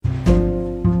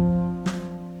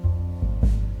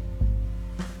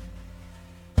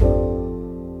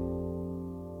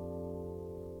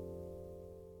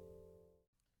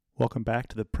Welcome back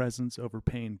to the Presence Over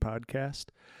Pain podcast.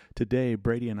 Today,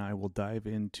 Brady and I will dive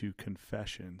into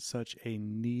confession, such a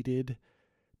needed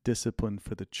discipline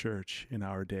for the church in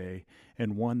our day,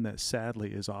 and one that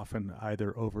sadly is often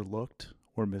either overlooked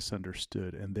or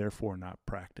misunderstood and therefore not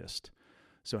practiced.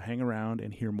 So hang around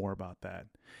and hear more about that.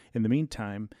 In the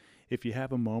meantime, if you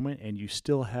have a moment and you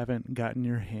still haven't gotten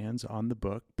your hands on the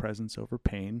book, Presence Over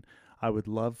Pain, I would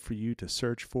love for you to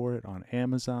search for it on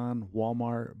Amazon,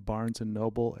 Walmart, Barnes &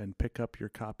 Noble, and pick up your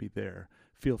copy there.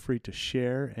 Feel free to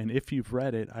share, and if you've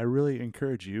read it, I really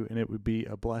encourage you, and it would be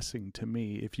a blessing to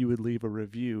me if you would leave a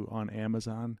review on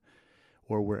Amazon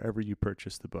or wherever you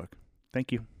purchase the book.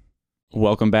 Thank you.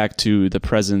 Welcome back to the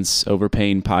Presence Over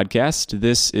Pain podcast.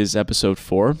 This is episode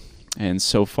 4, and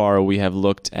so far we have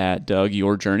looked at, Doug,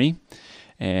 your journey,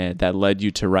 and that led you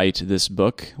to write this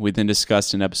book. We then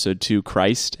discussed in episode 2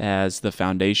 Christ as the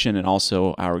foundation and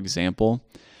also our example.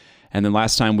 And then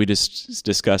last time we just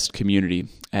discussed community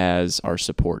as our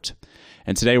support.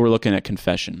 And today we're looking at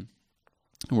confession.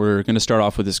 We're going to start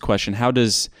off with this question: How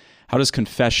does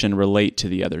confession relate to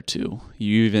the other two?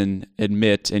 You even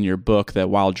admit in your book that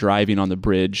while driving on the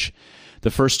bridge, the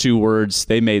first two words,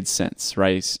 they made sense,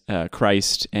 right?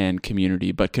 Christ and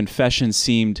community. But confession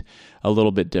seemed a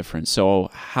little bit different. So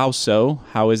how so?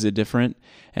 How is it different?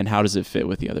 And how does it fit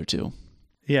with the other two?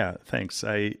 Yeah, thanks.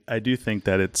 I do think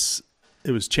that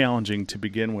it was challenging to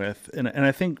begin with. And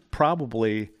I think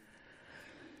probably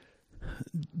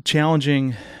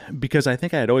challenging because I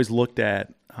think I had always looked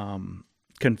at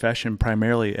confession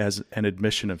primarily as an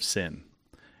admission of sin,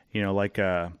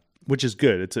 which is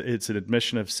good. It's an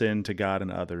admission of sin to God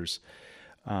and others,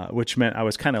 which meant I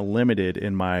was kind of limited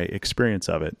in my experience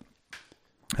of it.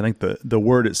 I think the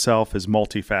word itself is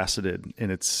multifaceted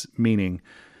in its meaning.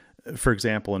 For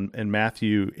example, in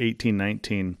Matthew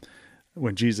 18:19,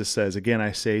 when Jesus says, "Again,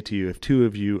 I say to you, if two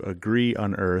of you agree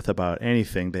on earth about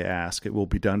anything they ask, it will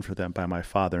be done for them by my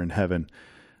Father in heaven."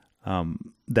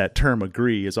 That term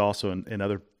agree is also in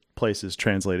other places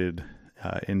translated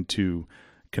into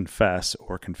confess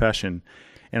or confession.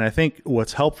 And I think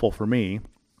what's helpful for me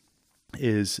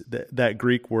is that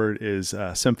Greek word is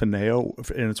symphoneo,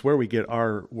 and it's where we get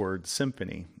our word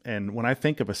symphony. And when I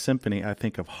think of a symphony, I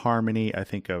think of harmony, I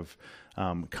think of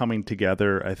coming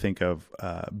together, I think of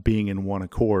being in one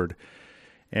accord.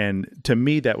 And to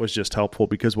me, that was just helpful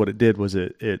because what it did was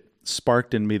it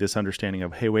sparked in me this understanding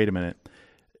of, hey, wait a minute.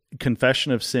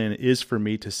 Confession of sin is for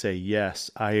me to say, yes,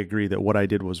 I agree that what I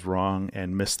did was wrong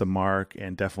and missed the mark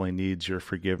and definitely needs your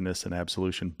forgiveness and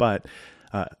absolution. But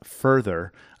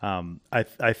further,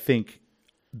 I think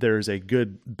there's a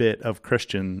good bit of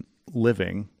Christian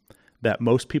living that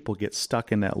most people get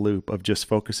stuck in that loop of just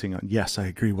focusing on, yes, I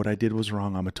agree, what I did was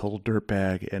wrong, I'm a total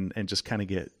dirtbag, and just kind of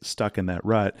get stuck in that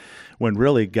rut, when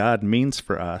really God means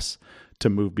for us to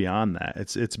move beyond that.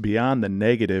 It's beyond the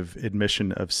negative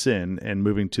admission of sin and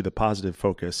moving to the positive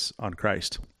focus on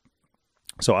Christ.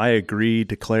 So I agree,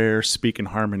 declare, speak in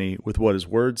harmony with what His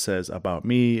Word says about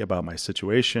me, about my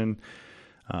situation,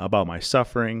 about my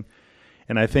suffering.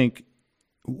 And I think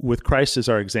with Christ as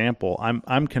our example,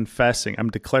 I'm confessing,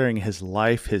 I'm declaring His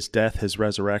life, His death, His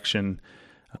resurrection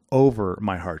over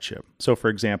my hardship. So for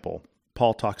example,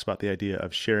 Paul talks about the idea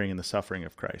of sharing in the suffering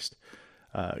of Christ.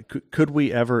 Could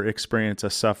we ever experience a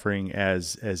suffering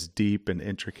as deep and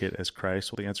intricate as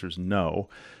Christ? Well, the answer is no.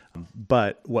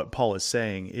 But what Paul is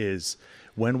saying is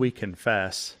when we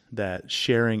confess that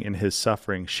sharing in His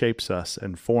suffering shapes us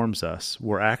and forms us,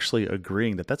 we're actually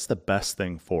agreeing that that's the best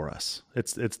thing for us.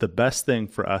 It's the best thing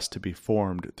for us to be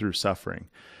formed through suffering,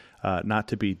 not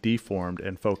to be deformed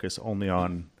and focus only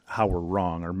on how we're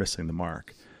wrong or missing the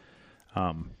mark.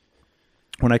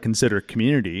 When I consider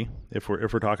community, if we're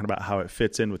talking about how it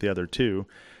fits in with the other two,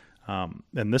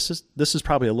 and this is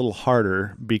probably a little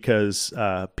harder because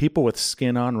people with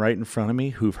skin on right in front of me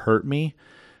who've hurt me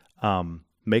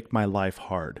make my life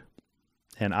hard,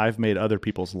 and I've made other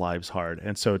people's lives hard.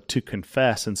 And so to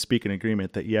confess and speak in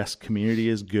agreement that yes, community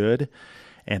is good,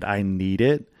 and I need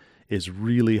it, is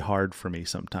really hard for me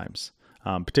sometimes.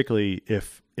 Particularly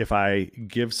if I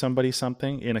give somebody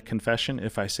something in a confession,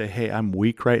 if I say, hey, I'm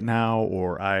weak right now,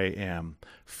 or I am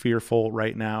fearful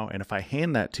right now, and if I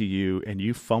hand that to you and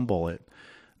you fumble it,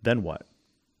 then what?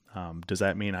 Does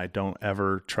that mean I don't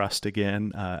ever trust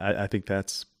again? I think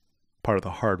that's part of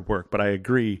the hard work, but I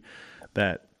agree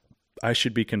that I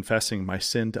should be confessing my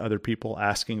sin to other people,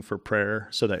 asking for prayer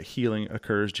so that healing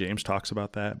occurs. James talks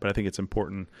about that, but I think it's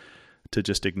important to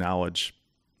just acknowledge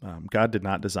God did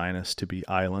not design us to be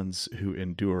islands who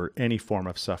endure any form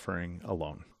of suffering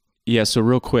alone. Yeah, so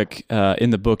real quick,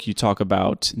 in the book, you talk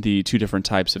about the two different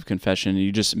types of confession.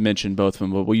 You just mentioned both of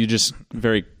them, but will you just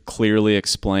very clearly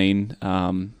explain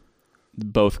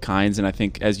both kinds? And I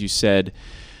think, as you said,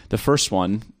 the first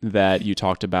one that you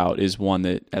talked about is one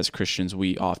that, as Christians,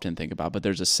 we often think about, but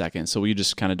there's a second. So will you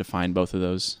just kind of define both of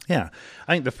those? Yeah.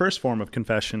 I think the first form of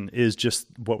confession is just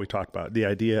what we talked about, the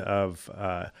idea of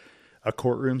a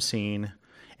courtroom scene,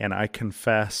 and I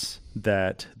confess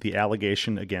that the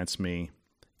allegation against me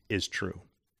is true.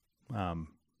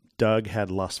 Doug had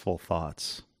lustful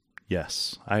thoughts.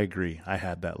 Yes, I agree. I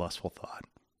had that lustful thought.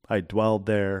 I dwelled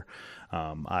there.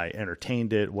 I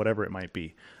entertained it, whatever it might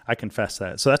be. I confess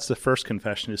that. So that's the first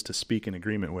confession, is to speak in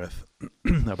agreement with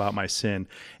about my sin.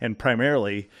 And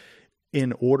primarily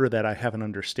in order that I have an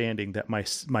understanding that my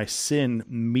sin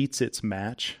meets its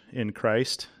match in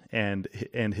Christ and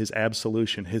his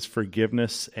absolution, his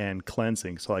forgiveness and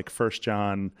cleansing. So like 1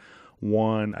 John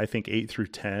 1, I think 8 through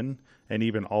 10, and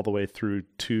even all the way through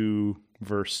 2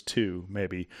 verse 2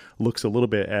 maybe, looks a little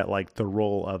bit at like the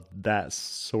role of that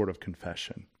sort of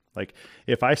confession. Like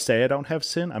if I say I don't have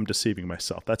sin, I'm deceiving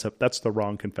myself. That's the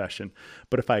wrong confession.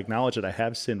 But if I acknowledge that I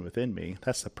have sin within me,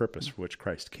 that's the purpose for which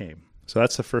Christ came. So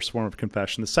that's the first form of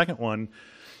confession. The second one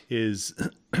is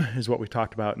what we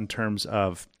talked about in terms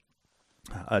of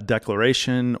a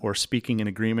declaration or speaking in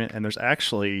agreement. And there's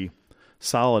actually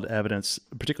solid evidence,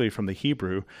 particularly from the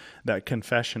Hebrew, that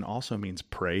confession also means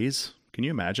praise. Can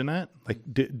you imagine that? Like,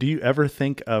 do you ever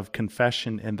think of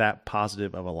confession in that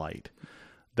positive of a light?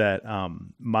 That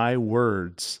my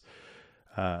words,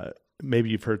 maybe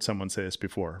you've heard someone say this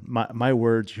before, my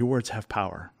words, your words have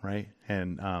power, right?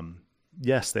 And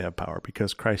yes, they have power,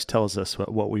 because Christ tells us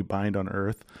what we bind on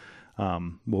earth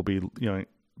will be,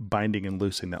 binding and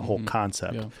loosing, that whole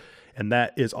concept. Yeah. And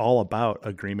that is all about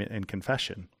agreement and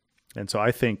confession. And so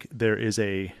I think there is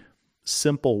a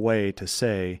simple way to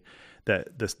say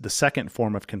that the second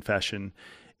form of confession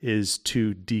is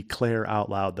to declare out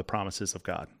loud the promises of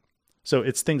God. So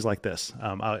it's things like this.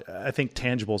 I think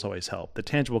tangibles always help. The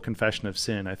tangible confession of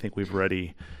sin, I think we've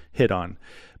already hit on.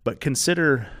 But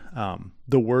consider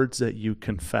the words that you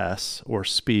confess or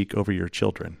speak over your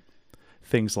children.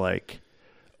 Things like,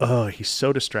 oh, he's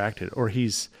so distracted, or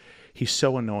he's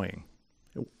so annoying.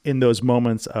 In those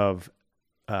moments of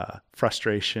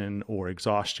frustration or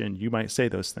exhaustion, you might say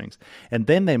those things. And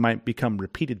then they might become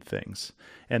repeated things.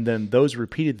 And then those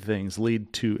repeated things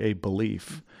lead to a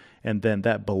belief. And then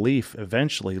that belief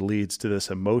eventually leads to this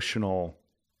emotional,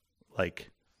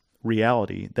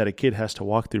 reality that a kid has to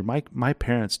walk through. My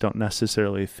parents don't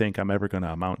necessarily think I'm ever going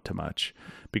to amount to much,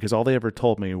 because all they ever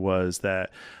told me was that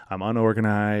I'm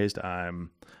unorganized,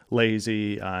 I'm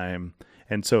lazy, and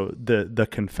so the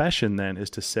confession then is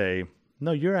to say,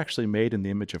 no, you're actually made in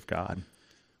the image of God.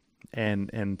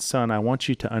 And son, I want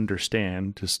you to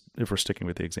understand, just if we're sticking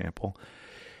with the example,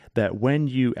 that when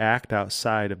you act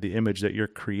outside of the image that you're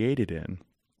created in,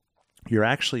 you're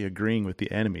actually agreeing with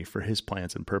the enemy for his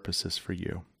plans and purposes for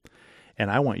you. And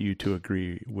I want you to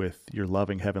agree with your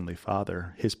loving Heavenly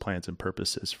Father, his plans and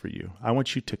purposes for you. I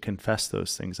want you to confess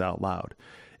those things out loud.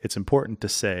 It's important to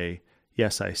say,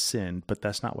 yes, I sinned, but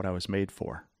that's not what I was made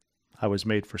for. I was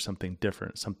made for something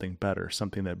different, something better,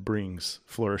 something that brings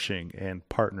flourishing and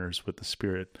partners with the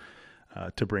Spirit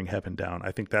to bring heaven down.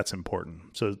 I think that's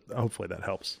important. So hopefully that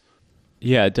helps.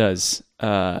 Yeah, it does.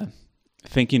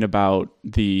 Thinking about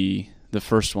the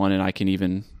first one, and I can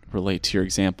even relate to your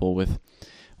example with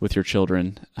your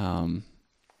children, and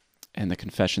the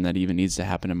confession that even needs to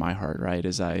happen in my heart, right?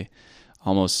 As I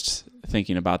almost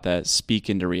thinking about that, speak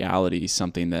into reality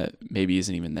something that maybe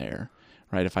isn't even there,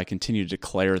 right? If I continue to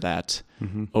declare that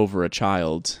over a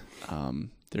child,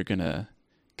 they're going to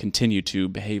continue to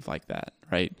behave like that,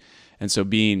 right? And so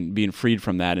being freed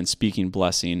from that and speaking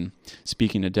blessing,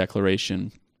 speaking a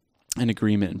declaration and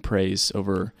agreement and praise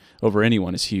over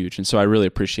anyone is huge. And so I really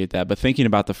appreciate that. But thinking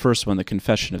about the first one, the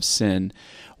confession of sin,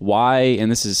 why,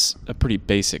 and this is a pretty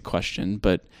basic question,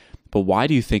 but why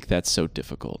do you think that's so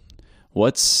difficult?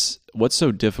 What's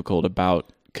so difficult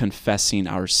about confessing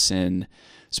our sin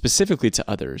specifically to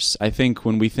others? I think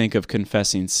when we think of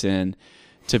confessing sin,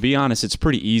 to be honest, it's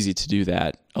pretty easy to do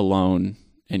that alone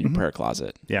in your prayer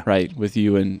closet, right? With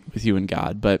you and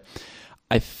God. But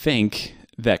I think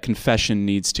that confession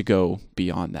needs to go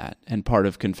beyond that. And part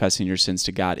of confessing your sins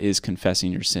to God is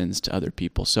confessing your sins to other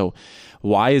people. So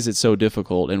why is it so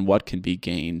difficult, and what can be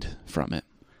gained from it?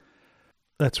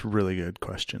 That's a really good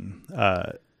question.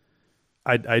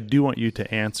 I do want you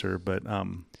to answer, but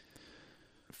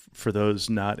for those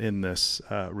not in this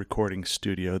recording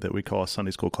studio that we call a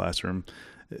Sunday school classroom,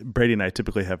 Brady and I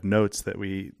typically have notes that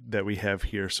we have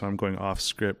here, so I'm going off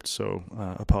script. So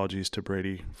apologies to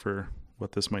Brady for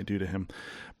what this might do to him.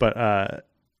 But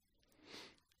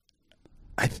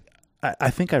I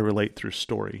think I relate through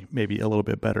story maybe a little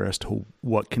bit better as to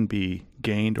what can be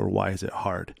gained or why is it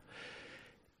hard.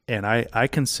 And I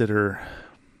consider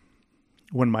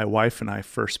when my wife and I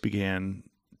first began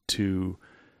to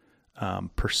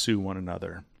pursue one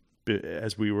another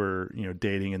as we were,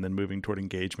 dating and then moving toward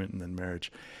engagement and then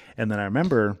marriage. And then I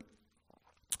remember,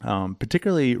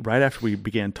 particularly right after we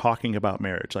began talking about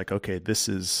marriage, like, okay, this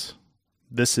is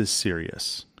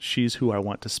serious. She's who I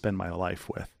want to spend my life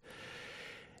with.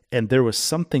 And there was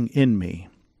something in me,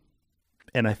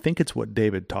 and I think it's what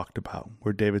David talked about,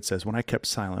 where David says, when I kept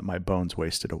silent, my bones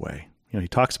wasted away. He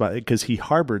talks about it because he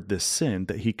harbored this sin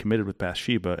that he committed with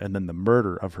Bathsheba, and then the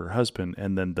murder of her husband,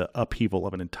 and then the upheaval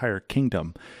of an entire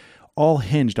kingdom, all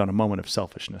hinged on a moment of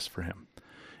selfishness for him.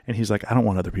 And he's like, I don't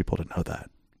want other people to know that.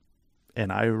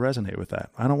 And I resonate with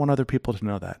that. I don't want other people to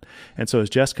know that. And so as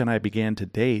Jessica and I began to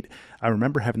date, I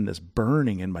remember having this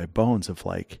burning in my bones of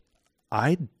like,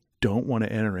 I don't want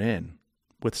to enter in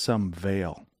with some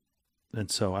veil.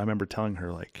 And so I remember telling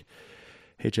her like,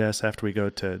 hey, Jess, after we go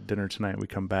to dinner tonight, we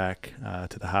come back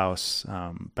to the house,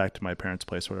 back to my parents'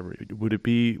 place, whatever. Would it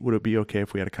be okay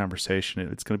if we had a conversation?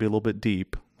 It's going to be a little bit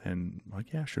deep. And I'm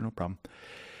like, yeah, sure, no problem.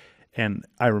 And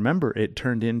I remember it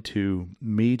turned into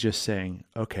me just saying,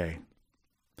 okay,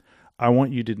 I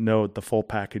want you to know the full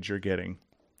package you're getting.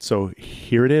 So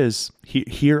here it is.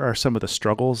 Here are some of the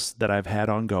struggles that I've had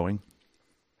ongoing.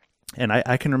 And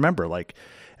I can remember like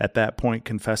at that point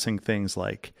confessing things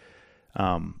like,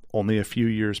 only a few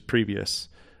years previous,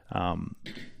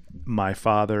 my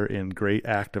father, in great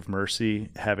act of mercy,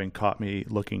 having caught me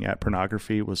looking at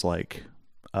pornography, was like,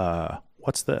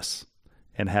 what's this?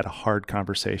 And had a hard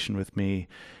conversation with me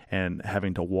and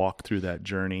having to walk through that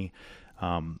journey.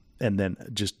 And then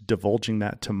just divulging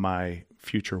that to my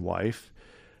future wife.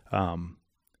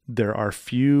 There are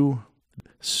few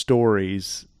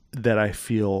stories that I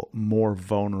feel more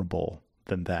vulnerable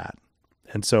than that.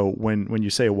 And so when you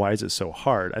say, why is it so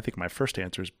hard? I think my first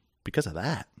answer is because of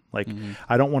that. Like,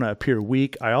 I don't want to appear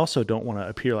weak. I also don't want to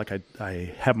appear like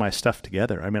I have my stuff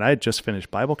together. I mean, I had just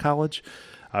finished Bible college.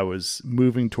 I was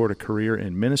moving toward a career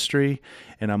in ministry.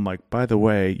 And I'm like, by the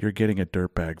way, you're getting a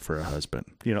dirtbag for a husband.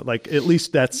 Like at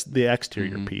least that's the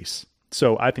exterior piece.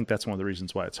 So I think that's one of the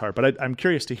reasons why it's hard. But I'm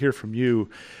curious to hear from you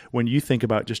when you think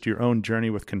about just your own journey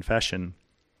with confession.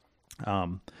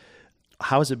 How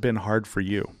has it been hard for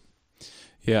you?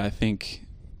 Yeah, I think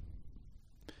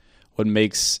what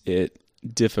makes it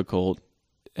difficult,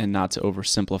 and not to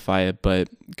oversimplify it, but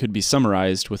could be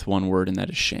summarized with one word, and that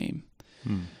is shame.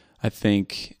 I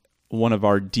think one of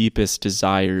our deepest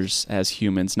desires as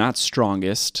humans, not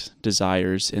strongest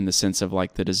desires in the sense of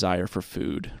like the desire for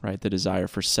food, right? The desire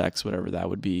for sex, whatever that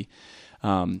would be.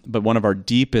 But one of our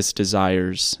deepest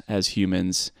desires as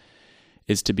humans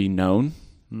is to be known.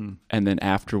 And then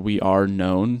after we are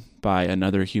known by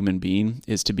another human being,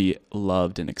 is to be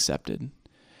loved and accepted.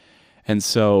 And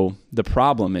so the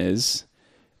problem is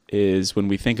when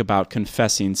we think about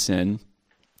confessing sin,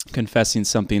 confessing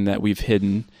something that we've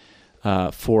hidden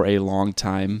for a long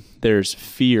time, there's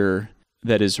fear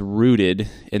that is rooted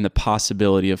in the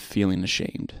possibility of feeling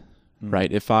ashamed, right?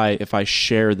 If I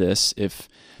share this, if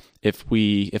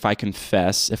I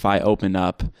confess, if I open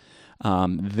up,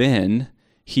 then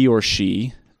he or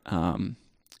she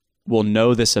will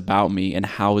know this about me, and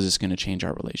how is this going to change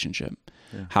our relationship?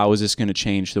 Yeah. How is this going to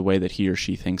change the way that he or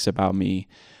she thinks about me?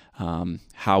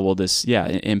 How will this,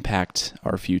 impact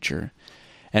our future?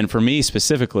 And for me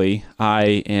specifically,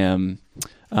 I am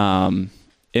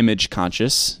image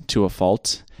conscious to a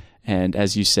fault. And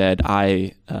as you said,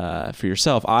 for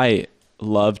yourself, I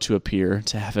love to appear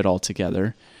to have it all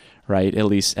together, right? At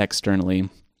least externally.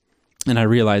 And I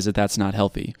realize that that's not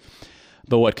healthy.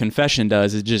 But what confession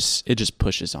does, it just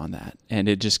pushes on that, and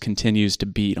it just continues to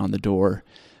beat on the door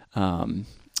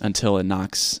until it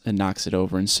knocks it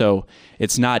over. And so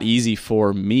it's not easy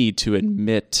for me to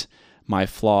admit my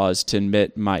flaws, to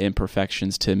admit my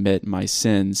imperfections, to admit my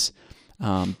sins,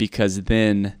 because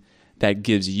then that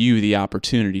gives you the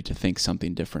opportunity to think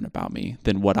something different about me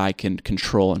than what I can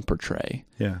control and portray.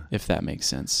 Yeah, if that makes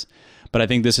sense. But I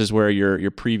think this is where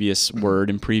your previous word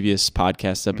and previous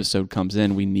podcast episode comes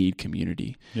in. We need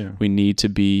community. Yeah. We need to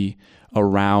be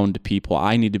around people.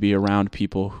 I need to be around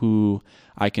people who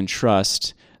I can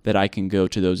trust, that I can go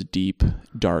to those deep,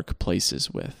 dark places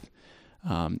with.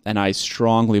 And I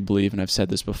strongly believe, and I've said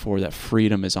this before, that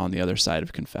freedom is on the other side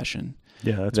of confession.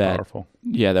 Yeah, that's powerful.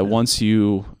 Yeah, that once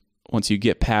you you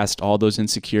get past all those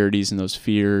insecurities and those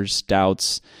fears,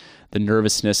 doubts, the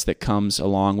nervousness that comes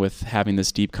along with having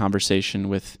this deep conversation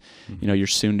with, your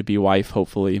soon-to-be wife,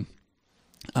 hopefully,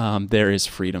 there is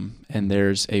freedom, and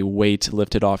there's a weight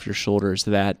lifted off your shoulders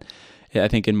that I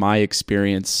think in my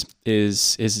experience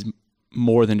is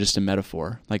more than just a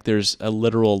metaphor. Like there's a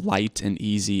literal light and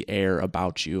easy air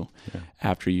about you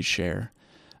after you share.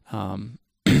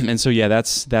 And so,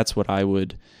 that's what I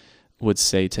would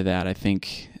say to that. I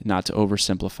think, not to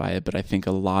oversimplify it, but I think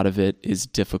a lot of it is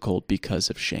difficult because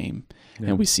of shame. Yeah.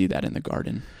 And we see that in the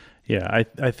garden. Yeah.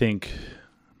 I think,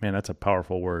 man, that's a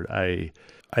powerful word.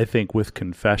 I think with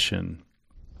confession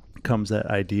comes that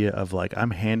idea of like,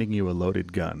 I'm handing you a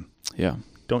loaded gun. Yeah.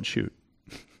 Don't shoot.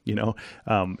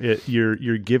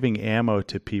 You're giving ammo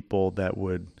to people that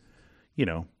would,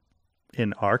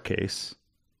 in our case,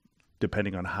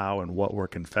 depending on how and what we're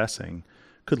confessing,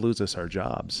 could lose us our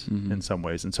jobs in some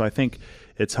ways. And so I think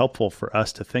it's helpful for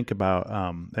us to think about,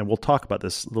 and we'll talk about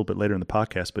this a little bit later in the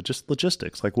podcast, but just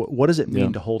logistics. Like what does it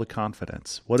mean to hold a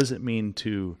confidence? What does it mean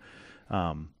to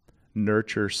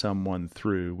nurture someone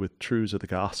through with truths of the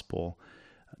gospel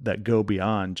that go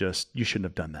beyond just, you shouldn't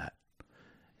have done that?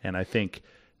 And I think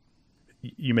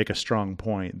you make a strong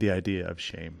point. The idea of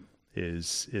shame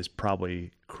is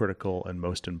probably critical and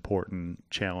most important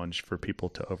challenge for people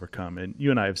to overcome. And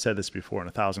you and I have said this before in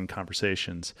 1,000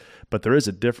 conversations, but there is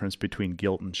a difference between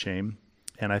guilt and shame.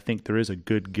 And I think there is a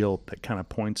good guilt that kind of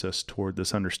points us toward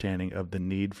this understanding of the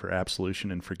need for absolution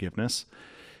and forgiveness.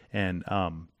 And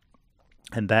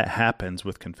that happens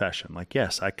with confession. Like,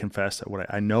 yes, I confess that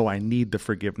I know I need the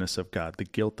forgiveness of God. The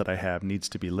guilt that I have needs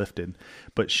to be lifted.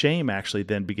 But shame actually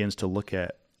then begins to look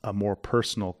at a more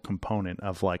personal component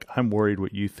of like, I'm worried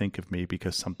what you think of me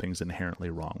because something's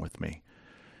inherently wrong with me.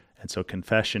 And so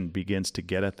confession begins to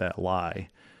get at that lie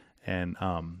and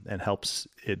helps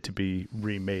it to be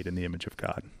remade in the image of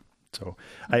God. So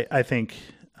I think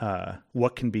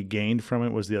what can be gained from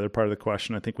it was the other part of the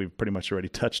question. I think we've pretty much already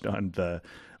touched on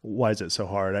why is it so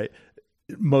hard?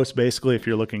 Most basically, if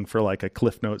you're looking for like a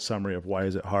Cliff Note summary of why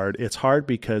is it hard, it's hard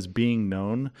because being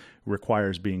known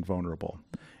requires being vulnerable.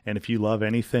 And if you love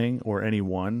anything or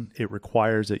anyone, it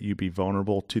requires that you be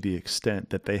vulnerable to the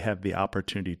extent that they have the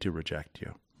opportunity to reject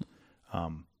you.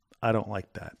 I don't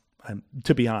like that.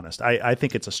 To be honest, I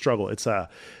think it's a struggle.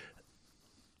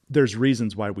 There's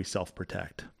reasons why we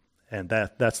self-protect, and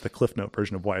that's the Cliff Note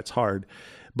version of why it's hard.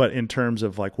 But in terms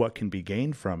of like what can be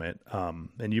gained from it,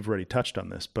 and you've already touched on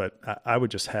this, but I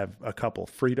would just have a couple: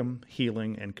 freedom,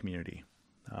 healing, and community.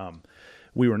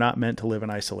 We were not meant to live in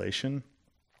isolation.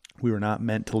 We were not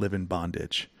meant to live in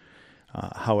bondage.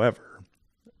 However,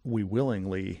 we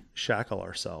willingly shackle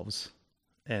ourselves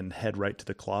and head right to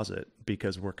the closet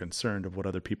because we're concerned of what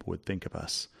other people would think of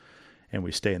us, and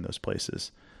we stay in those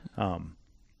places.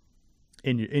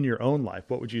 In your own life,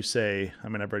 what would you say? I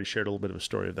mean, I've already shared a little bit of a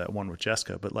story of that one with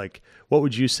Jessica, but like, what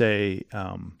would you say?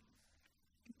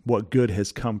 What good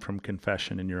has come from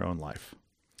confession in your own life?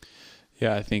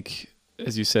 Yeah, I think,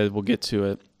 as you said, we'll get to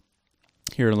it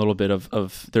here in a little bit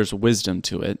of there's wisdom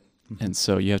to it. Mm-hmm. And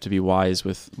so you have to be wise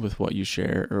with what you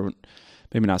share, or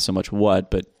maybe not so much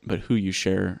what, but who you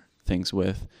share things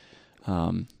with.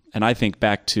 And I think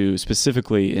back to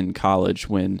specifically in college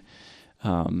when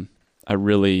I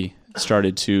really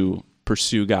started to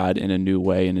pursue God in a new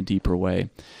way, in a deeper way,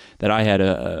 that I had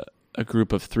a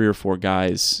group of 3 or 4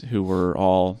 guys who were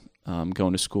all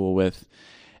going to school with,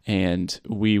 and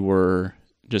we were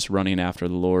just running after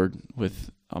the Lord with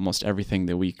almost everything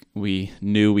that we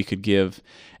knew we could give,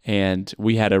 and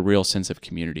we had a real sense of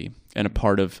community. And a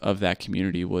part of that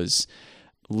community was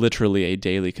literally a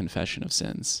daily confession of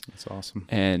sins. That's awesome.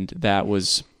 And that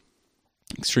was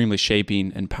extremely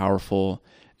shaping and powerful,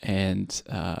 and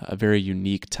a very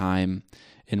unique time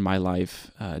in my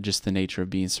life, just the nature of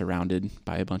being surrounded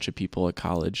by a bunch of people at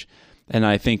college. And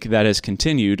I think that has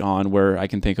continued on, where I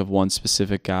can think of one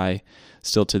specific guy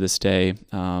still to this day,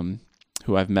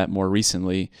 who I've met more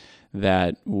recently,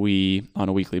 that we on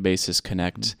a weekly basis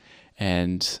connect,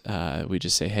 and we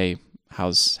just say, hey,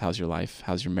 how's your life?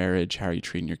 How's your marriage? How are you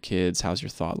treating your kids? How's your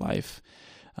thought life?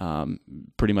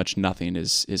 Pretty much nothing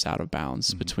is out of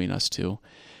bounds between us two.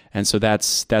 And so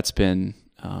that's been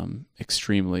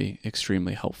extremely,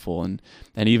 extremely helpful. And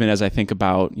even as I think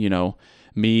about,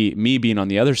 me being on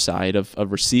the other side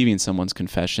of receiving someone's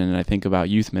confession, and I think about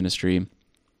youth ministry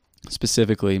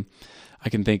specifically, I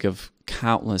can think of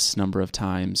countless number of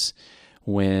times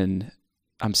when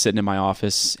I'm sitting in my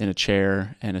office in a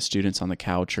chair and a student's on the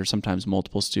couch, or sometimes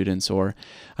multiple students, or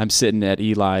I'm sitting at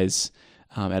Eli's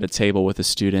at a table with a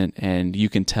student, and you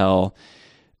can tell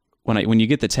when you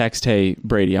get the text, hey,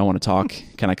 Brady, I want to talk.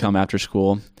 Can I come after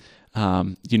school?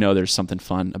 there's something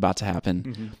fun about to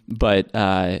happen. But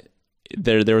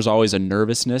there was always a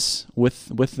nervousness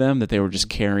with them, that they were just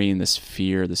carrying this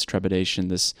fear, this trepidation,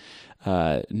 this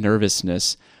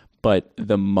nervousness. But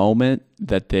the moment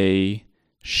that they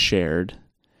shared,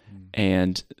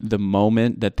 and the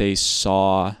moment that they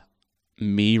saw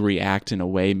me react in a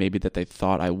way maybe that they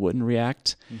thought I wouldn't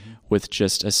react, with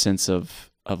just a sense of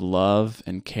love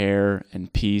and care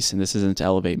and peace, and this isn't to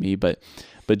elevate me, but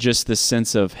just this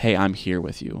sense of, hey, I'm here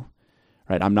with you,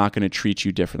 right? I'm not going to treat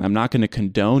you differently. I'm not going to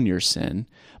condone your sin,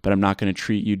 but I'm not going to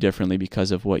treat you differently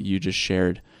because of what you just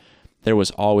shared. There was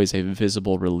always a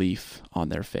visible relief on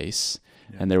their face,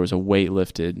 and there was a weight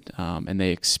lifted, and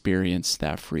they experienced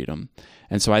that freedom.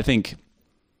 And so I think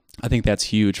that's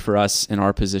huge for us in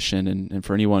our position, and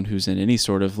for anyone who's in any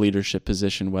sort of leadership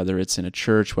position, whether it's in a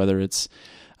church, whether it's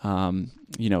in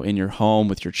your home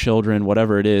with your children,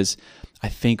 whatever it is. I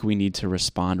think we need to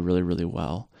respond really, really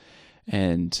well.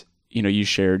 And you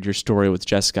shared your story with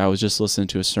Jessica. I was just listening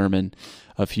to a sermon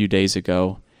a few days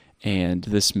ago, and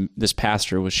this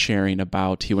pastor was sharing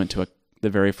about, he went to the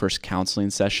very first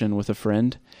counseling session with a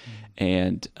friend,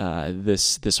 and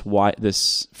this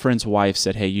friend's wife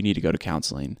said, "Hey, you need to go to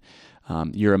counseling.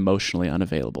 You're emotionally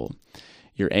unavailable.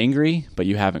 You're angry, but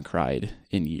you haven't cried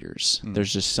in years.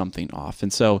 There's just something off."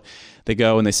 And so they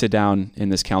go and they sit down in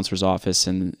this counselor's office,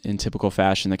 and in typical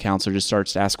fashion, the counselor just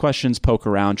starts to ask questions, poke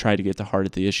around, try to get to the heart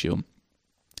of the issue.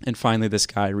 And finally, this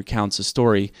guy recounts a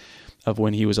story of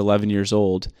when he was 11 years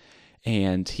old,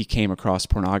 and he came across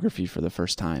pornography for the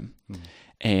first time.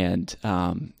 And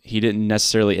he didn't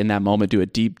necessarily in that moment do a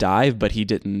deep dive, but he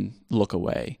didn't look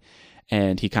away,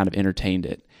 and he kind of entertained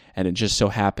it. And it just so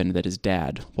happened that his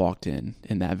dad walked in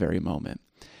that very moment,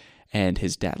 and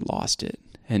his dad lost it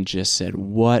and just said,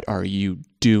 "What are you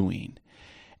doing?"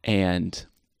 And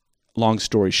long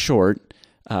story short,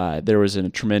 there was a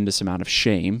tremendous amount of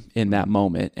shame in that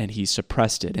moment, and he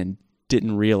suppressed it and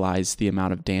didn't realize the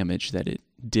amount of damage that it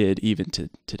did even to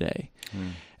today.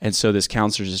 And so this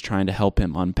counselor is trying to help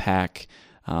him unpack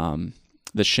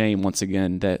the shame, once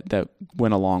again, that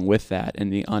went along with that,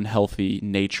 and the unhealthy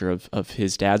nature of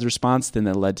his dad's response, then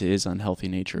that led to his unhealthy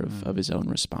nature of his own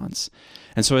response.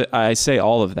 And so I say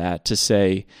all of that to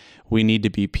say we need to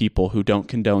be people who don't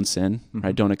condone sin,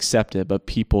 right? Don't accept it, but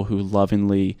people who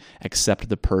lovingly accept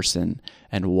the person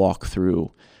and walk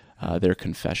through their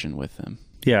confession with them.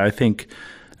 Yeah, I think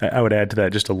I would add to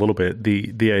that just a little bit.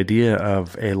 The idea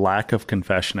of a lack of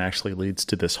confession actually leads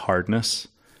to this hardness.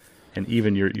 And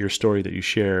even your story that you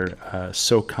share,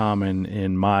 so common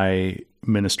in my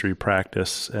ministry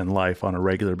practice and life on a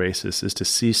regular basis, is to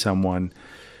see someone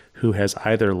who has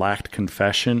either lacked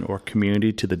confession or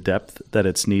community to the depth that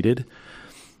it's needed.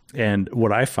 And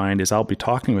what I find is I'll be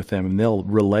talking with them, and they'll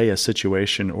relay a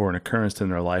situation or an occurrence in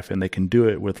their life, and they can do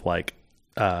it with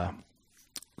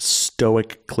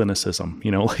stoic clinicism,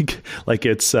 like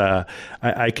it's,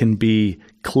 I can be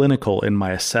clinical in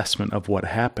my assessment of what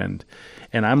happened.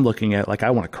 And I'm looking at I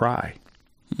want to cry.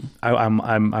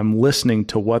 I'm listening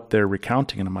to what they're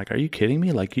recounting, and I'm like, are you kidding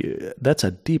me? That's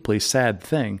a deeply sad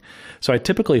thing. So I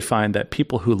typically find that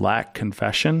people who lack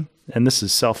confession, and this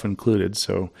is self-included,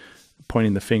 so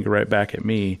pointing the finger right back at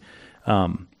me,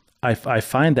 I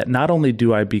find that not only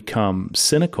do I become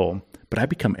cynical, but I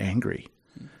become angry.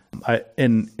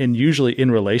 And usually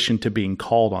in relation to being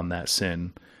called on that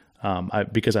sin,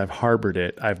 because I've harbored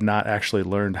it, I've not actually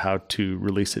learned how to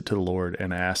release it to the Lord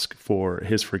and ask for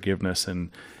His forgiveness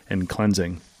and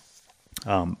cleansing.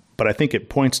 But I think it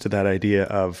points to that idea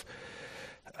of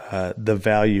the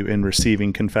value in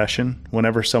receiving confession.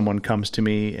 Whenever someone comes to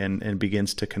me and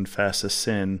begins to confess a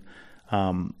sin,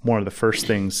 one of the first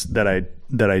things that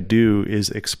I do is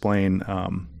explain,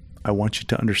 I want you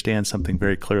to understand something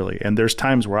very clearly. And there's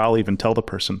times where I'll even tell the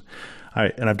person,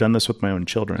 and I've done this with my own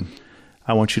children,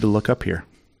 I want you to look up here.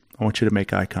 I want you to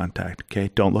make eye contact,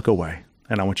 okay? Don't look away.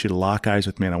 And I want you to lock eyes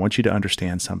with me, and I want you to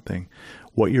understand something.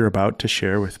 What you're about to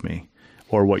share with me,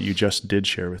 or what you just did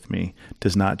share with me,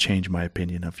 does not change my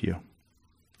opinion of you.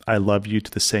 I love you to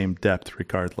the same depth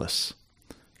regardless,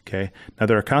 okay? Now,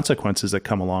 there are consequences that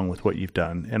come along with what you've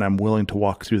done, and I'm willing to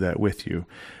walk through that with you.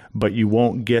 But you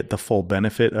won't get the full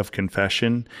benefit of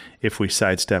confession if we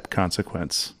sidestep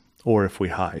consequence or if we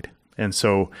hide. And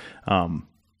so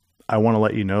I want to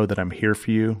let you know that I'm here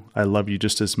for you. I love you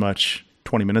just as much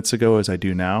 20 minutes ago as I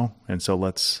do now. And so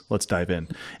let's dive in.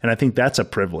 And I think that's a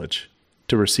privilege,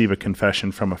 to receive a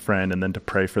confession from a friend and then to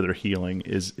pray for their healing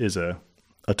is a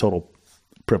total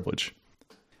privilege.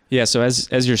 Yeah. So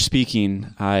as you're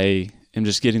speaking, I am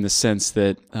just getting the sense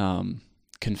that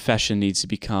confession needs to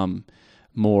become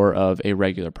more of a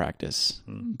regular practice,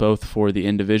 both for the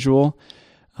individual,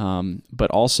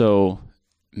 but also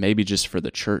maybe just for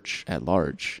the church at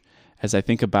large. As I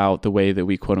think about the way that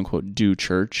we quote unquote do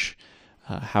church,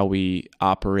 how we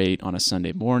operate on a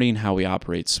Sunday morning, how we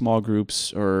operate small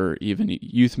groups or even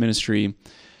youth ministry,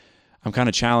 I'm kind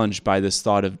of challenged by this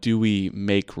thought of, do we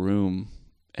make room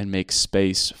and make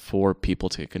space for people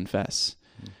to confess?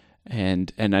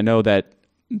 And I know that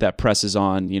presses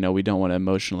on, we don't want to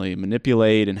emotionally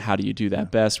manipulate, and how do you do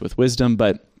that best with wisdom?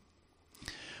 But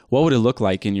what would it look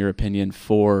like, in your opinion,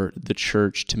 for the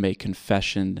church to make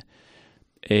confession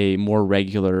a more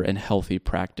regular and healthy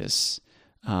practice?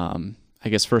 I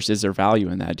guess first, is there value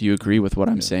in that? Do you agree with what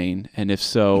I'm saying? And if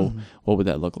so, what would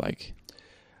that look like?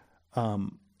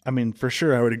 For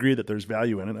sure, I would agree that there's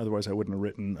value in it. Otherwise, I wouldn't have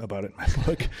written about it in my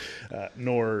book,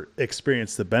 nor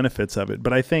experienced the benefits of it.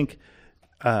 But I think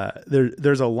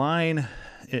there's a line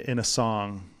in a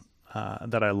song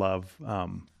that I love,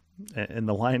 and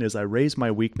the line is, "I raise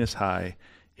my weakness high,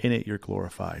 in it you're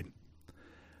glorified.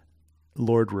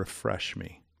 Lord, refresh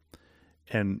me."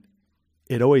 And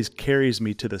it always carries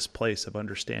me to this place of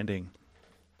understanding.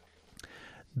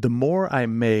 The more I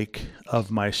make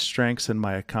of my strengths and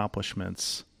my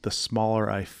accomplishments, the smaller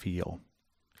I feel,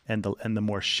 and the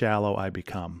more shallow I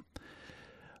become.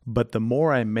 But the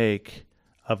more I make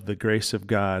of the grace of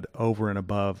God over and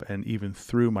above and even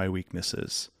through my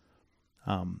weaknesses,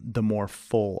 the more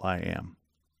full I am,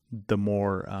 the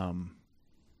more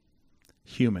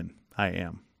human I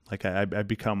am. Like I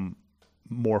become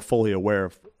more fully aware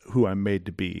of who I'm made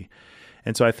to be.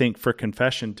 And so I think for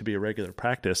confession to be a regular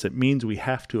practice, it means we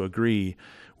have to agree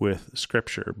with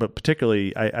Scripture. But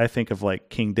particularly, I think of like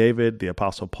King David, the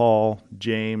Apostle Paul,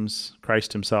 James,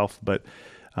 Christ himself. But,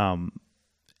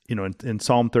 in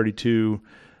Psalm 32,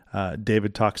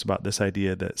 David talks about this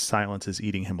idea that silence is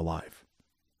eating him alive.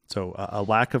 So a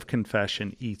lack of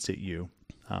confession eats at you.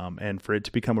 And for it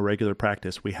to become a regular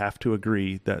practice, we have to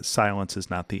agree that silence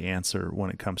is not the answer when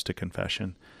it comes to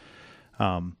confession.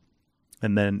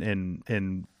 And then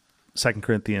in 2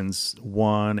 Corinthians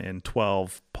 1 and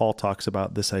 12, Paul talks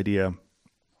about this idea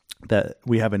that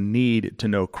we have a need to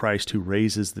know Christ who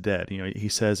raises the dead. He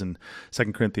says in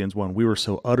 2 Corinthians 1, "We were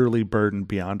so utterly burdened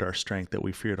beyond our strength that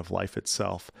we feared of life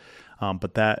itself."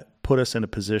 But that put us in a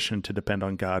position to depend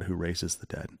on God who raises the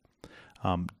dead.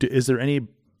 Is there any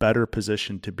better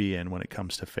position to be in when it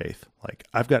comes to faith? Like,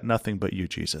 I've got nothing but you,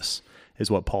 Jesus,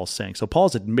 is what Paul's saying. So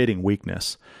Paul's admitting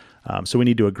weakness. So we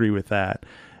need to agree with that.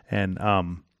 And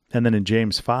then in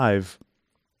James 5,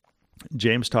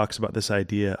 James talks about this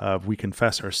idea of we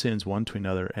confess our sins one to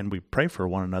another and we pray for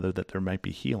one another that there might be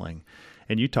healing.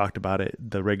 And you talked about it,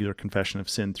 the regular confession of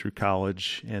sin through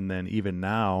college. And then even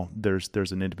now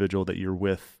there's an individual that you're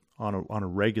with on a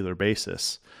regular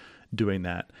basis doing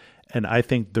that. And I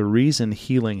think the reason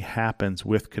healing happens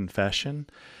with confession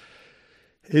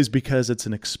is because it's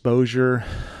an exposure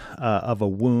of a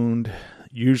wound,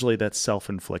 usually that's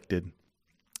self-inflicted,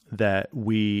 that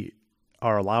we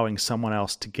are allowing someone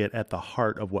else to get at the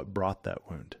heart of what brought that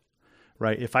wound,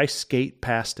 right? If I skate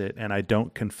past it and I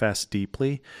don't confess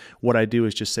deeply, what I do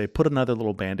is just say, put another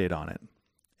little Band-Aid on it.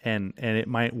 And it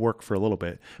might work for a little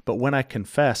bit. But when I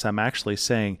confess, I'm actually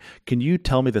saying, can you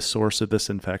tell me the source of this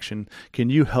infection?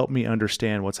 Can you help me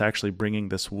understand what's actually bringing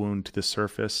this wound to the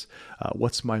surface?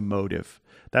 What's my motive?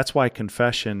 That's why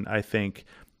confession, I think,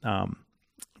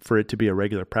 for it to be a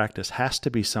regular practice, has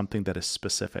to be something that is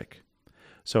specific.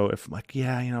 So if I'm like,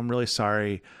 I'm really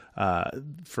sorry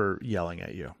for yelling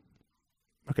at you.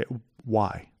 Okay,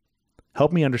 why?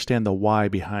 Help me understand the why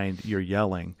behind your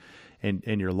yelling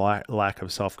and your lack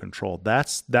of self-control.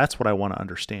 That's what I want to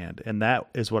understand. And that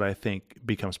is what I think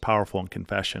becomes powerful in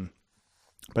confession.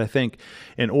 But I think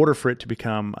in order for it to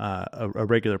become a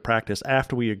regular practice,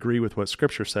 after we agree with what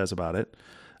Scripture says about it,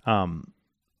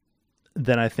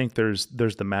 then I think there's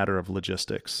the matter of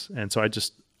logistics. And so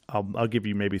I'll give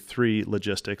you maybe 3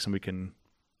 logistics, and we can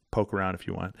poke around if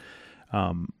you want.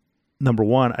 Number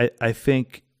one, I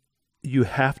think you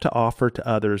have to offer to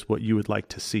others what you would like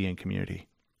to see in community,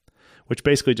 which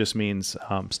basically just means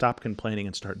stop complaining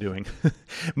and start doing.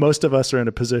 Most of us are in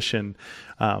a position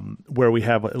where we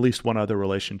have at least one other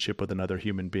relationship with another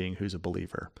human being who's a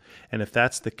believer. And if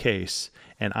that's the case,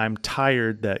 and I'm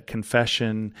tired that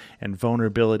confession and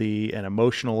vulnerability and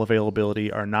emotional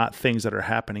availability are not things that are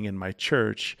happening in my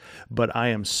church, but I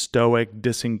am stoic,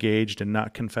 disengaged, and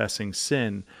not confessing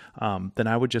sin, then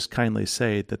I would just kindly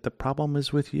say that the problem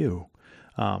is with you.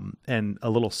 And a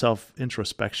little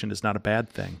self-introspection is not a bad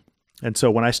thing. And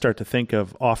so when I start to think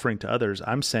of offering to others,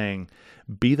 I'm saying,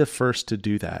 be the first to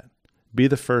do that. be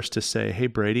the first to say, hey,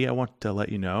 Brady, I want to let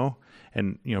you know.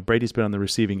 And, Brady's been on the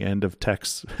receiving end of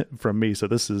texts from me. So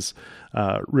this is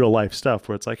real life stuff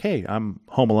where it's like, hey, I'm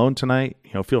home alone tonight.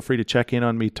 Feel free to check in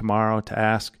on me tomorrow to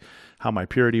ask how my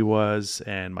purity was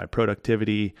and my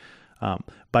productivity.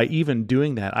 By even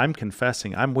doing that, I'm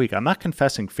confessing I'm weak. I'm not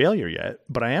confessing failure yet,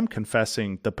 but I am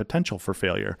confessing the potential for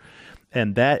failure.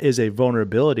 And that is a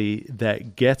vulnerability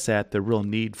that gets at the real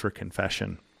need for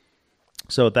confession.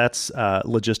 So that's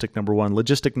logistic number one.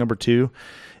 Logistic number two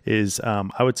is,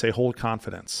 I would say, hold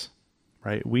confidence,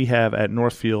 right? We have at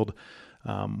Northfield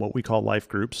what we call life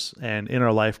groups. And in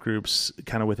our life groups,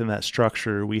 kind of within that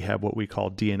structure, we have what we call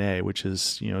DNA, which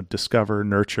is, discover,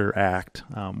 nurture, act.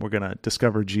 We're going to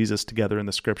discover Jesus together in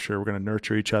the scripture. We're going to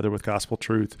nurture each other with gospel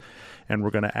truth, and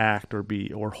we're going to act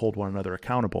or hold one another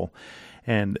accountable.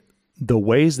 And the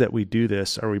ways that we do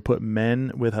this are we put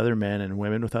men with other men and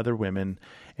women with other women,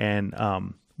 and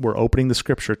we're opening the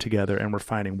scripture together, and we're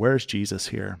finding, where's Jesus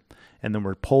here? And then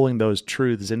we're pulling those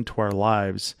truths into our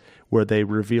lives where they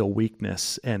reveal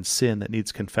weakness and sin that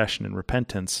needs confession and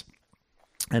repentance.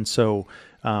 And so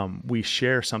we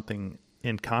share something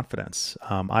in confidence.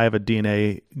 I have a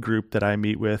DNA group that I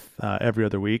meet with every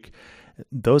other week.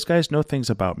 Those guys know things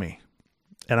about me,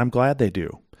 and I'm glad they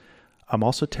do. I'm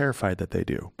also terrified that they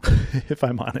do, if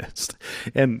I'm honest.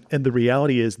 And the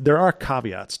reality is there are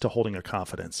caveats to holding a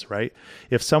confidence, right?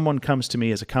 If someone comes to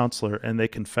me as a counselor and they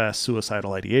confess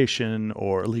suicidal ideation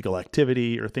or illegal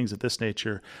activity or things of this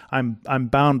nature, I'm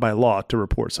bound by law to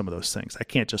report some of those things. I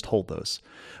can't just hold those.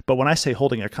 But when I say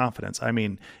holding a confidence, I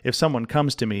mean, if someone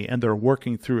comes to me and they're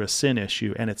working through a sin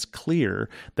issue and it's clear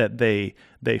that they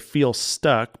feel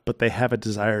stuck, but they have a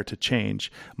desire to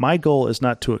change, my goal is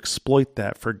not to exploit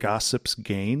that for gossip's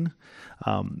gain,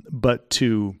 but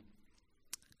to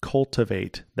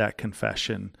cultivate that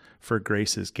confession for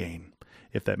grace's gain,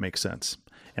 if that makes sense.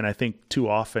 And I think too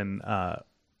often,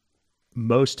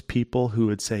 most people who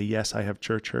would say, yes, I have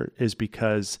church hurt, is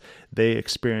because they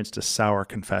experienced a sour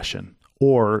confession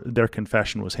or their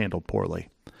confession was handled poorly.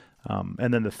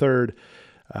 And then the third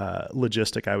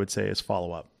logistic, I would say, is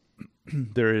follow-up.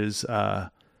 There is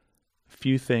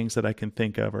few things that I can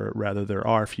think of, or rather there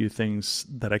are few things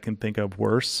that I can think of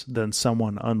worse than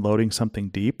someone unloading something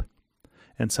deep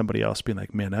and somebody else being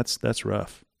like, man, that's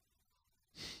rough.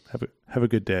 Have a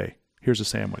good day. Here's a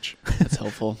sandwich. That's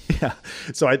helpful. Yeah.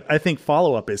 So I think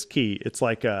follow-up is key. It's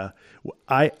like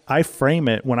I frame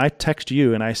it when I text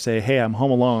you and I say, hey, I'm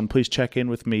home alone. Please check in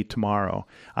with me tomorrow.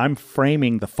 I'm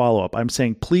framing the follow-up. I'm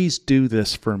saying, please do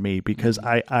this for me because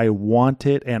I want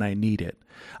it and I need it.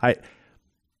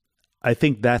 I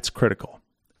think that's critical.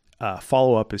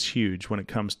 Follow-up is huge when it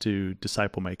comes to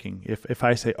disciple making. If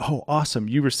I say, oh, awesome,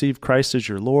 you received Christ as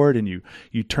your Lord and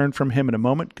you turn from him in a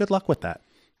moment, good luck with that,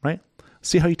 right?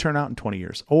 See how you turn out in 20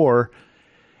 years. Or,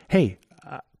 hey,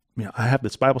 I have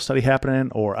this Bible study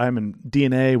happening, or I'm in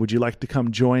DNA. Would you like to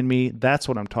come join me? That's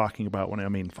what I'm talking about when I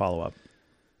mean follow-up.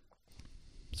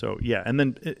 So, yeah. And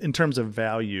then in terms of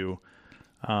value,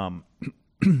 I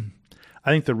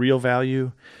think the real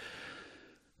value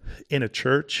in a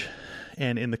church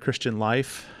and in the Christian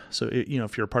life, so,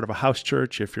 if you're a part of a house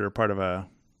church, if you're a part of a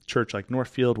church like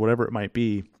Northfield, whatever it might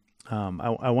be,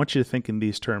 I want you to think in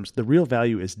these terms. The real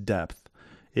value is depth.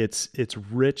 It's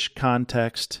rich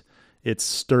context. It's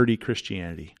sturdy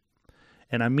Christianity.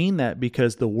 And I mean that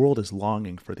because the world is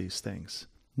longing for these things.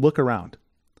 Look around.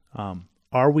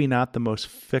 Are we not the most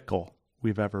fickle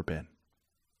we've ever been?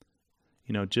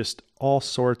 Just all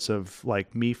sorts of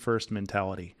like me first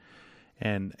mentality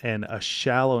and a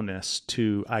shallowness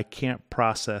to I can't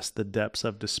process the depths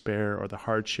of despair or the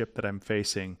hardship that I'm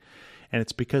facing. And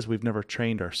it's because we've never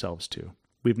trained ourselves to.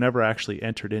 We've never actually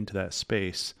entered into that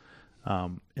space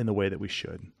in the way that we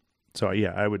should. So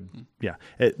I would.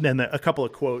 And a couple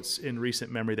of quotes in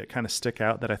recent memory that kind of stick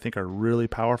out that I think are really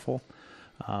powerful.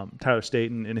 Tyler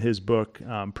Staton, in his book,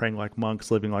 Praying Like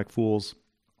Monks, Living Like Fools,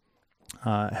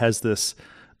 has this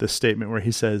statement where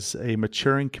he says, a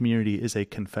maturing community is a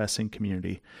confessing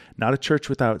community, not a church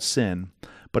without sin,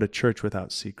 but a church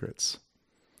without secrets.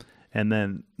 And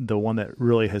then the one that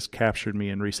really has captured me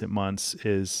in recent months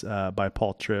is by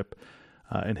Paul Tripp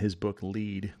in his book,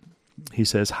 Lead. He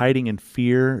says, hiding in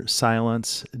fear,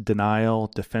 silence,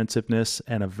 denial, defensiveness,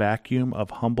 and a vacuum of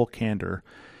humble candor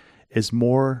is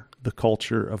more the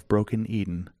culture of broken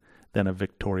Eden than a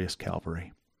victorious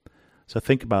Calvary. So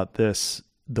think about this,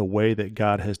 the way that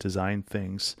God has designed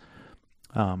things.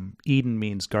 Eden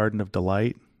means garden of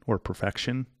delight or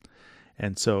perfection.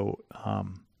 And so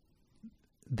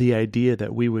the idea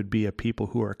that we would be a people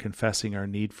who are confessing our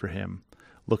need for him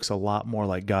looks a lot more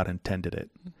like God intended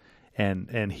it.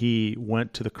 And he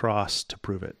went to the cross to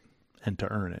prove it. and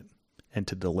to earn it and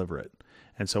to deliver it.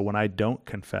 And so when I don't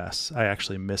confess, I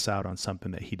actually miss out on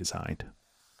something that he designed.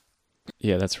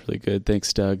 Yeah, that's really good.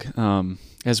 Thanks, Doug.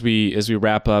 As we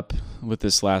wrap up with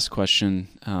this last question,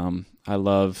 I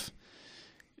love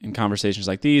in conversations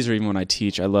like these, or even when I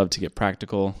teach, I love to get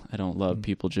practical. I don't love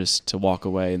people just to walk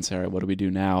away and say, all right, what do we do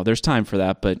now? There's time for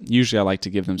that, but usually I like to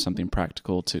give them something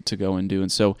practical to go and do.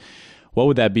 And so what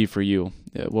would that be for you?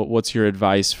 What's your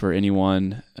advice for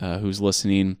anyone who's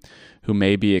listening who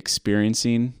may be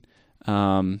experiencing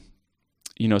some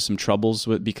troubles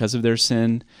because of their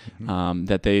sin,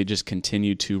 that they just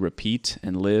continue to repeat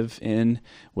and live in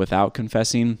without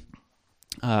confessing?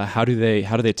 How do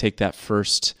they take that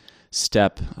first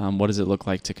step? What does it look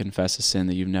like to confess a sin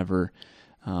that you've never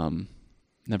done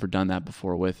that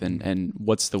before with, and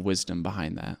what's the wisdom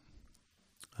behind that?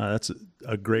 That's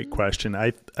a great question.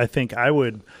 I think I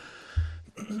would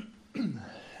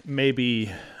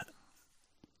maybe,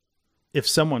 if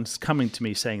someone's coming to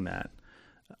me saying that,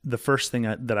 the first thing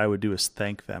that I would do is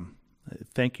thank them.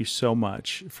 Thank you so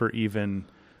much for even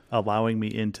allowing me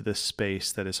into this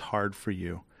space that is hard for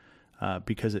you,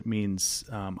 because it means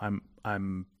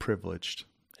I'm privileged.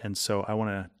 And so I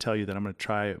want to tell you that I'm going to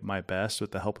try my best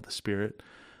with the help of the Spirit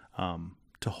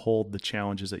to hold the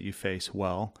challenges that you face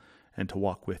well and to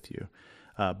walk with you.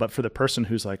 But for the person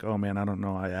who's like, oh man, I don't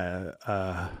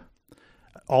know,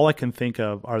 all I can think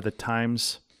of are the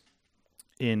times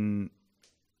in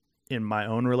my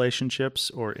own relationships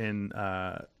or in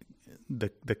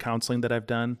the counseling that I've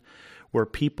done where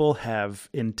people have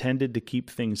intended to keep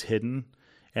things hidden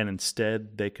and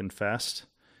instead they confessed.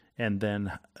 And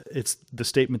then it's the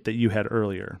statement that you had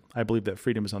earlier. I believe that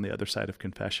freedom is on the other side of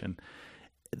confession.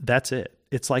 That's it.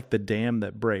 It's like the dam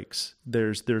that breaks.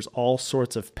 There's all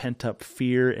sorts of pent up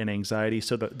fear and anxiety.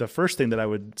 So the first thing that I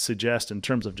would suggest in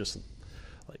terms of just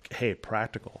like, hey,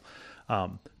 practical,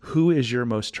 who is your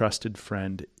most trusted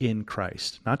friend in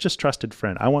Christ? Not just trusted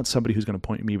friend. I want somebody who's going to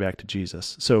point me back to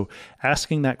Jesus. So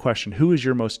asking that question, who is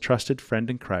your most trusted friend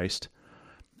in Christ?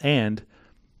 And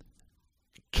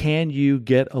can you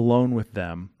get alone with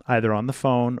them, either on the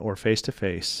phone or face to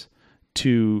face,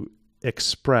 to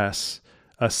express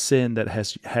a sin that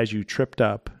has you tripped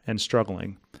up and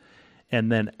struggling,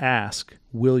 and then ask,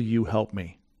 will you help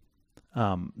me?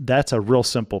 That's a real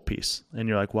simple piece. And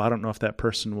you're like, well, I don't know if that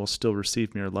person will still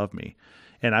receive me or love me.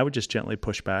 And I would just gently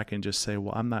push back and just say,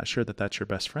 well, I'm not sure that that's your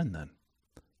best friend then.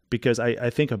 Because I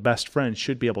think a best friend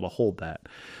should be able to hold that.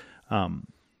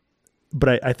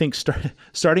 But I think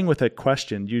starting with a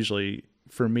question usually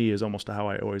for me is almost how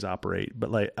I always operate.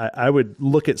 But like I would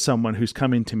look at someone who's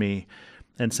coming to me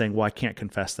and saying, well, I can't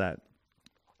confess that.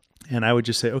 And I would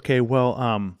just say, okay,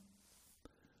 well,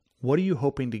 what are you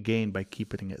hoping to gain by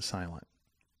keeping it silent?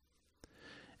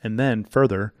 And then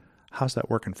further, how's that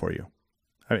working for you?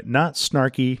 I mean, not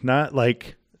snarky, not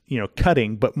like,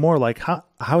 cutting, but more like,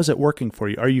 how is it working for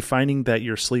you? Are you finding that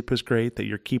your sleep is great, that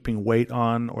you're keeping weight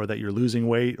on, or that you're losing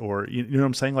weight, or you know what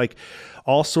I'm saying? Like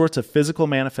all sorts of physical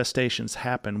manifestations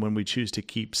happen when we choose to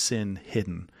keep sin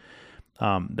hidden,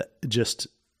 just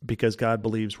because God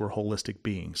believes we're holistic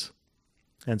beings.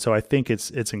 And so I think it's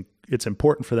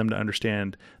important for them to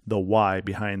understand the why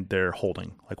behind their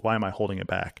holding. Like, why am I holding it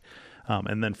back?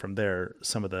 And then from there,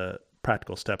 some of the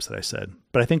practical steps that I said.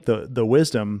 But I think the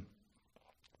wisdom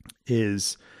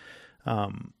is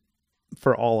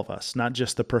for all of us, not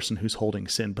just the person who's holding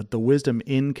sin, but the wisdom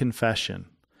in confession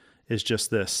is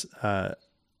just this. The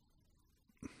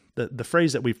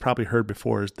phrase that we've probably heard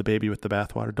before is the baby with the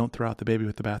bathwater. Don't throw out the baby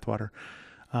with the bathwater.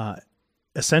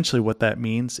 Essentially what that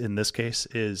means in this case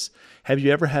is, have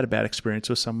you ever had a bad experience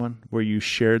with someone where you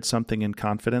shared something in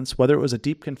confidence, whether it was a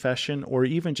deep confession or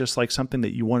even just like something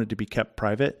that you wanted to be kept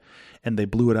private, and they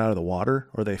blew it out of the water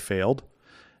or they failed,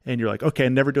 and you're like, okay,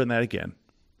 I'm never doing that again.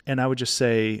 And I would just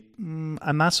say,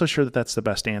 I'm not so sure that that's the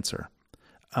best answer.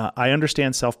 I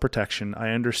understand self-protection.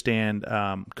 I understand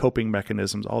coping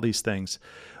mechanisms, all these things,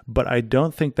 but I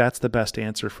don't think that's the best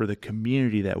answer for the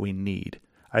community that we need.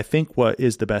 I think what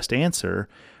is the best answer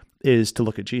is to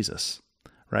look at Jesus,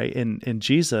 right? In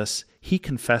Jesus, he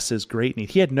confesses great need.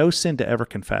 He had no sin to ever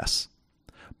confess,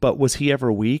 but was he ever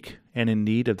weak and in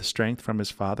need of the strength from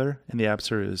his Father? And the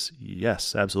answer is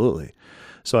yes, absolutely.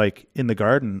 So like in the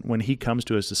garden, when he comes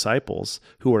to his disciples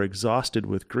who are exhausted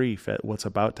with grief at what's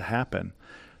about to happen,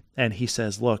 and he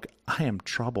says, look, I am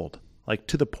troubled, like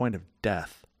to the point of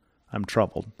death. I'm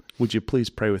troubled. Would you please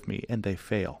pray with me? And they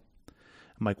fail.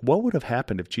 I'm like, what would have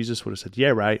happened if Jesus would have said, yeah,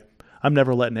 right, I'm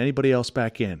never letting anybody else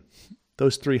back in.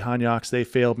 Those 3 Hanyaks, they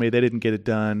failed me. They didn't get it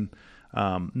done.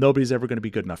 Nobody's ever going to be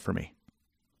good enough for me.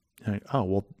 And oh,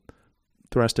 well,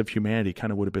 the rest of humanity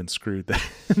kind of would have been screwed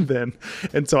then.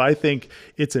 And so I think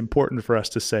it's important for us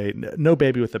to say no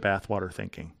baby with the bathwater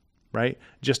thinking, right?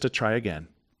 Just to try again,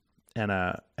 and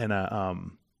a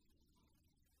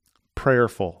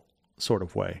prayerful sort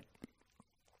of way.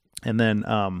 And then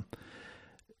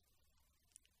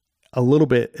a little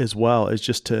bit as well is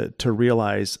just to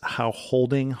realize how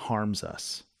holding harms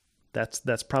us.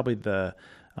 That's probably the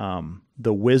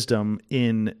wisdom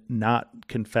in not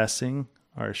confessing,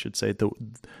 or I should say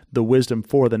the wisdom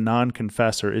for the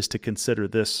non-confessor is to consider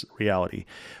this reality.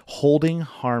 Holding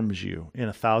harms you in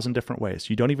 1,000 different ways.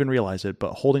 You don't even realize it,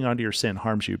 but holding onto your sin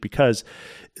harms you, because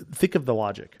think of the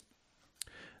logic.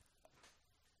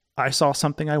 I saw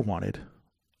something I wanted.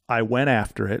 I went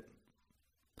after it.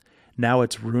 Now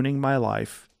it's ruining my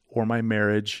life or my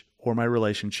marriage or my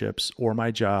relationships or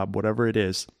my job, whatever it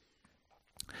is.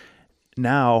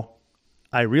 Now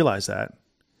I realize that,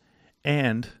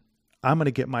 and I'm going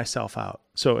to get myself out.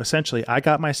 So essentially, I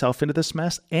got myself into this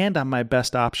mess, and I'm my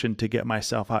best option to get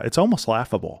myself out. It's almost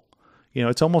laughable.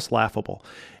 It's almost laughable.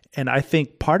 And I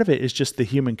think part of it is just the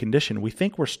human condition. We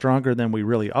think we're stronger than we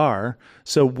really are,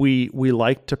 so we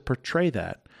like to portray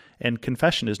that. And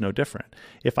confession is no different.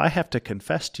 If I have to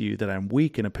confess to you that I'm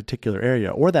weak in a particular area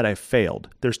or that I failed,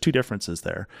 there's two differences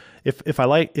there. If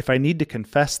I need to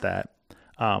confess that,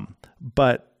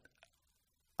 but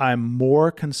I'm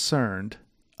more concerned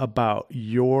about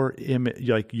your image,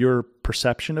 like your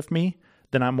perception of me,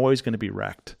 then I'm always going to be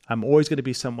wrecked. I'm always going to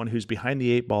be someone who's behind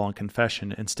the 8 ball in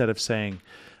confession, instead of saying,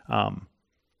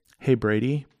 hey,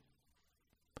 Brady,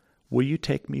 will you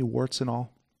take me warts and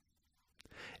all?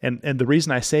 And the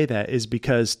reason I say that is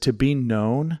because to be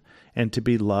known and to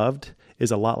be loved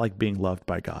is a lot like being loved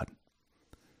by God.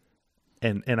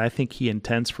 And I think he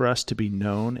intends for us to be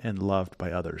known and loved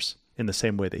by others in the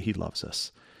same way that he loves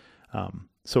us.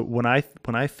 So when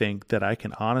I think that I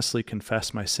can honestly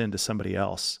confess my sin to somebody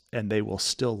else and they will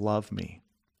still love me,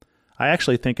 I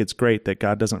actually think it's great that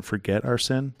God doesn't forget our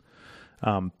sin.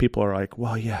 People are like,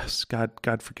 well, yes,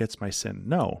 God forgets my sin.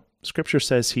 No, Scripture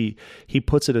says he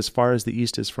puts it as far as the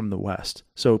east is from the west.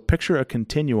 So picture a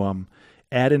continuum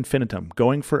ad infinitum,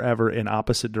 going forever in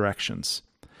opposite directions.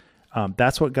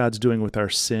 That's what God's doing with our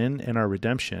sin and our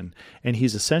redemption. And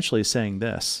he's essentially saying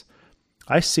this: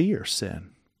 I see your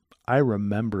sin. I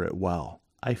remember it well.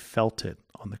 I felt it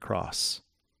on the cross,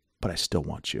 but I still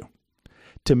want you.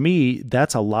 To me,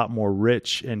 that's a lot more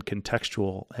rich and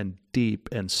contextual and deep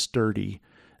and sturdy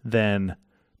than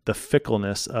the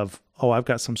fickleness of, oh, I've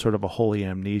got some sort of a holy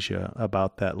amnesia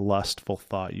about that lustful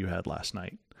thought you had last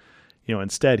night.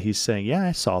 Instead, he's saying, yeah,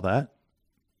 I saw that,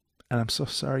 and I'm so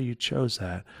sorry you chose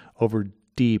that over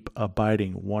deep,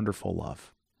 abiding, wonderful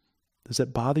love. Does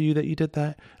it bother you that you did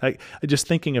that? Just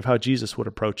thinking of how Jesus would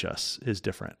approach us is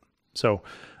different. So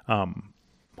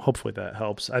hopefully that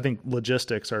helps. I think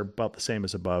logistics are about the same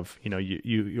as above.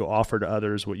 You offer to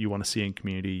others what you want to see in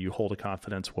community, you hold a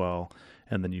confidence well,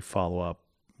 and then you follow up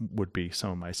would be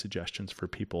some of my suggestions for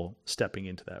people stepping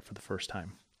into that for the first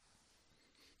time.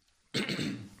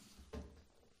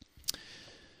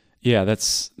 Yeah,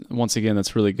 that's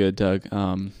really good, Doug.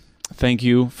 Thank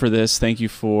you for this. Thank you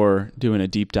for doing a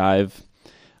deep dive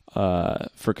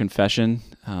for confession.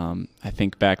 I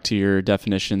think back to your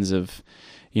definitions of,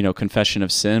 confession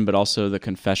of sin, but also the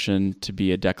confession to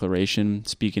be a declaration,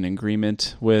 speaking in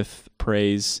agreement with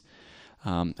praise.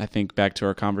 I think back to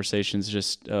our conversations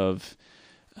just of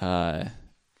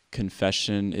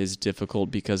confession is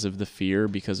difficult because of the fear,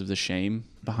 because of the shame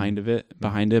behind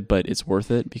it, but it's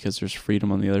worth it because there's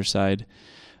freedom on the other side.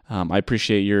 I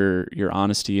appreciate your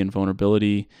honesty and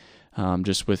vulnerability,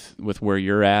 just with where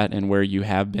you're at and where you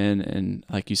have been. And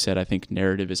like you said, I think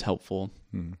narrative is helpful.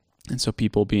 Mm. And so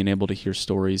people being able to hear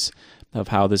stories of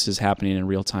how this is happening in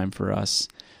real time for us.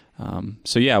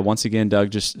 So yeah, once again, Doug,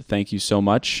 just thank you so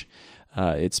much.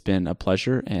 It's been a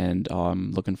pleasure, and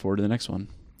I'm looking forward to the next one.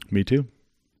 Me too.